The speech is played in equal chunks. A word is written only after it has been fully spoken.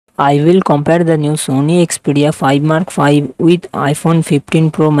I will compare the new Sony Xperia 5 Mark V with iPhone 15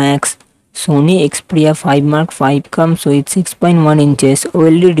 Pro Max. Sony Xperia 5 Mark V comes with 6.1 inches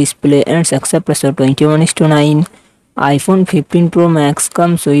OLED display and success ratio 21:9. iPhone 15 Pro Max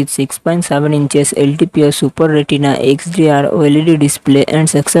comes with 6.7 inches LTPO Super Retina XDR OLED display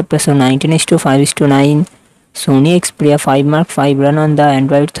and success ratio 19:5:9. Sony Xperia 5 Mark V run on the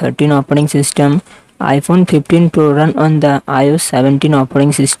Android 13 operating system. iPhone 15 Pro run on the iOS 17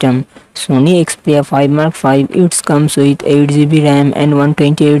 operating system. Sony Xperia 5 Mark V it comes with 8GB RAM and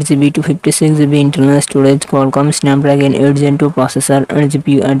 128GB to 56GB internal storage. Qualcomm Snapdragon 8 Gen 2 processor and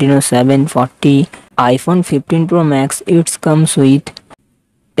GPU Adreno 740. iPhone 15 Pro Max it comes with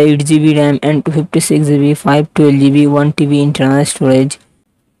 8GB RAM and 256GB 512GB 1TB internal storage.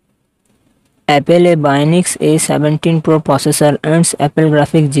 Apple Bionic A17 Pro processor and Apple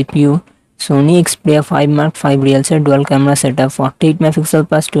Graphics GPU. Sony Xperia 5 Mark V real set dual camera setup 48 megapixel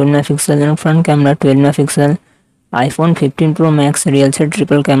plus 12 megapixel and front camera 12 megapixel. iPhone 15 Pro Max real set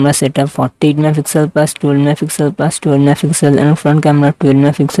triple camera setup 48 megapixel plus 12 megapixel plus 12 megapixel and front camera 12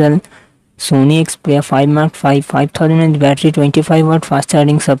 megapixel. Sony Xperia 5 Mark V 5000 mAh battery 25 watt fast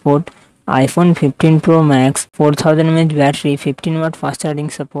charging support. iPhone 15 Pro Max 4000 mAh battery 15 watt fast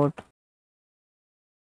charging support.